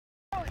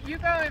you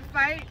go and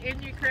fight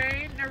in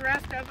Ukraine, the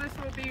rest of us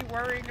will be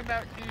worrying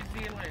about New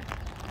Zealand.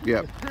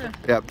 Yep.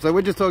 Yep. So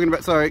we're just talking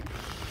about, sorry,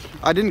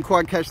 I didn't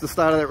quite catch the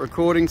start of that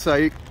recording,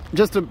 so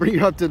just to bring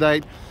you up to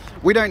date,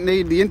 we don't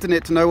need the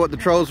internet to know what the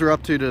trolls are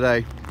up to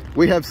today.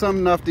 We have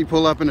some nufty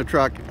pull up in a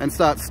truck and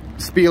start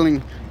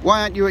spieling,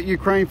 why aren't you at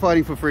Ukraine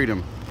fighting for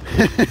freedom?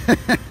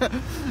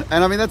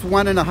 And I mean, that's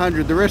 1 in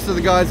 100. The rest of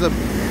the guys are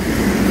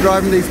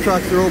driving these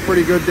trucks are all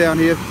pretty good down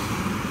here.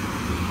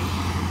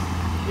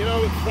 You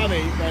know, it's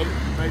funny,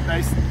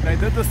 they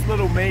did this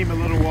little meme a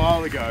little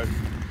while ago,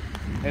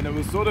 and it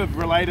was sort of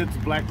related to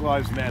Black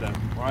Lives Matter,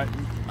 right?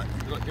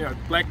 You know,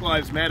 Black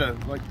Lives Matter,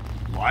 like,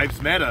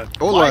 lives matter.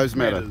 All lives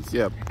matter,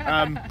 yep.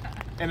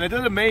 And they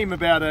did a meme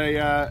about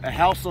a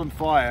house on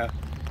fire,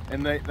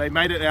 and they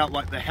made it out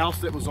like the house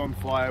that was on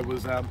fire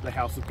was the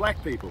house of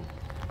black people.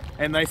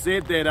 And they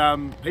said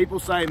that people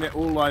saying that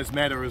all lives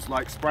matter is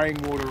like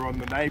spraying water on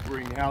the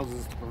neighbouring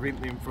houses to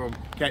prevent them from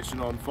catching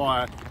on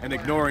fire, and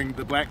ignoring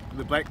the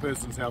black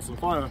person's house on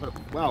fire.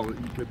 Well,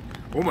 you could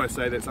almost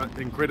say that's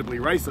incredibly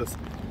racist.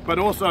 But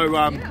also,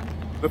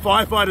 the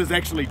firefighters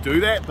actually do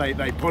that.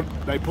 They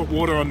put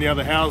water on the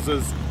other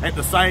houses at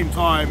the same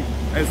time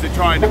as they're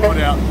trying to put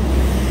out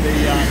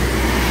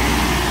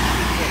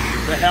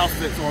the house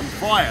that's on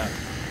fire.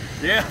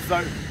 Yeah.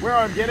 So where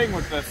I'm getting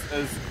with this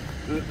is,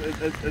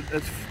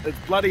 it's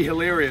bloody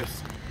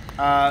hilarious.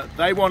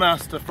 They want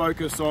us to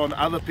focus on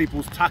other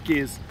people's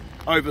tuckies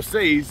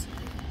overseas,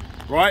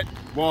 right,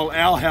 while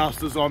our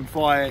house is on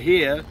fire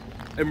here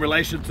in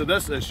relation to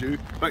this issue,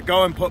 but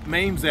go and put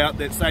memes out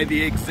that say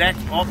the exact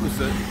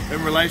opposite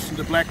in relation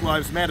to Black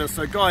Lives Matter.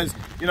 So guys,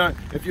 you know,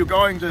 if you're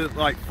going to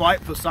like fight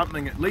for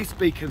something, at least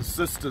be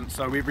consistent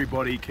so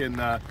everybody can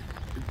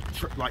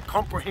like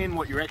comprehend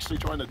what you're actually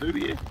trying to do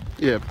here.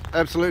 Yeah,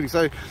 absolutely.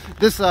 So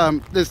this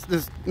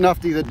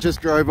nufty that just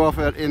drove off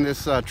out in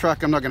this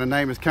truck, I'm not going to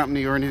name his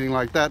company or anything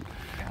like that,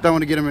 don't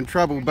want to get him in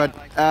trouble, but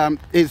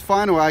his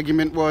final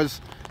argument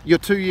was, you're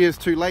 2 years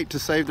too late to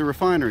save the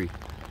refinery.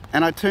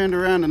 And I turned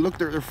around and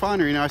looked at the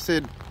refinery and I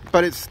said,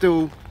 but it's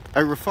still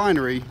a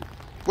refinery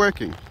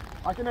working.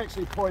 I can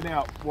actually point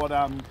out what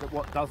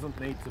doesn't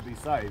need to be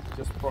saved,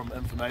 just from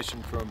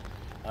information from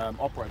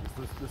operators.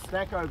 The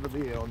stack over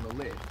there on the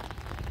left,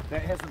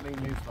 that hasn't been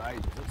used for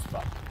ages. It's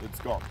fucked. It's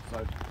gone.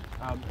 So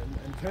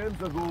in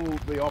terms of all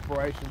the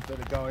operations that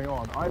are going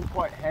on, I'm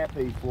quite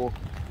happy for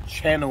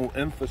channel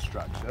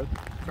infrastructure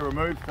to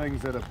remove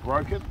things that are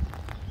broken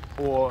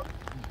or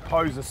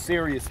pose a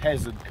serious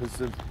hazard because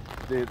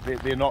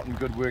they're not in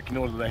good working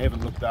order. They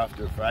haven't looked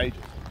after it for ages.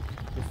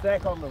 The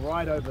stack on the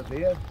right over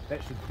there,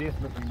 that should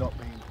definitely not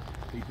be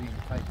being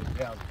taken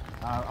down.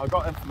 I've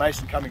got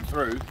information coming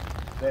through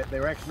that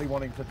they're actually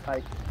wanting to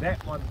take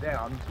that one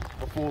down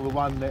before the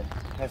one that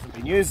hasn't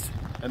been used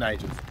in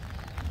ages.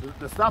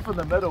 The stuff in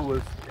the middle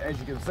was, as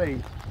you can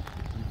see,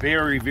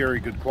 very, very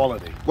good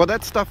quality. Well,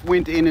 that stuff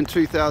went in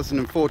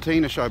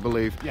 2014-ish, I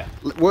believe. Yeah.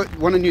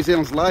 One of New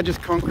Zealand's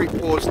largest concrete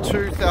pours,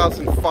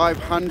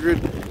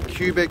 2,500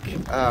 cubic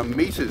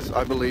meters,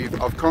 I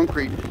believe, of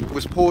concrete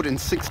was poured in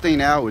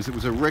 16 hours. It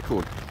was a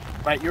record.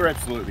 Mate, you're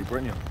absolutely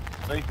brilliant.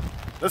 See?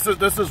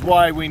 This is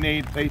why we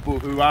need people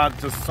who aren't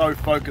just so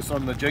focused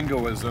on the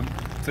jingoism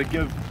to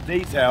give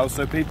details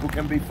so people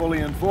can be fully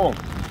informed.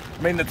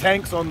 I mean, the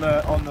tanks on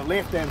the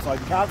left-hand side,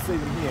 you can't see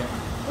them here,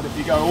 but if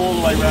you go all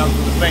the way around to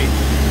the beach,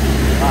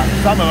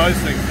 some of those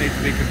things need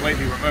to be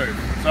completely removed.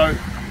 So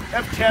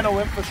if channel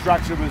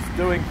infrastructure was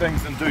doing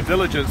things in due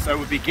diligence, they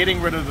would be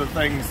getting rid of the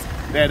things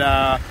that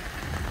are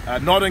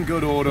not in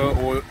good order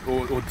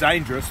or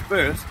dangerous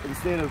first,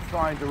 instead of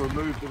trying to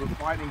remove the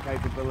refining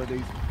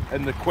capabilities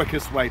in the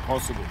quickest way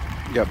possible.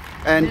 Yep.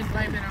 And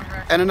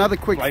another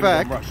quick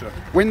fact,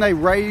 when they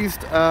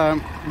raised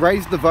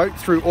the vote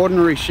through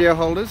ordinary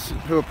shareholders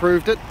who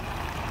approved it,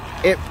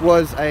 it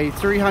was a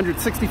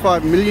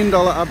 $365 million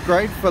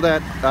upgrade for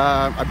that,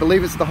 I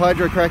believe it's the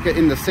hydrocracker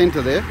in the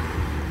center there.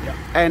 Yep.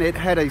 And it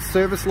had a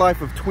service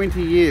life of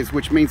 20 years,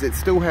 which means it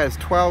still has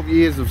 12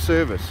 years of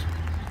service.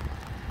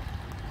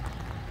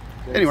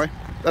 Anyway,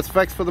 that's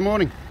facts for the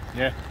morning.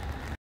 Yeah.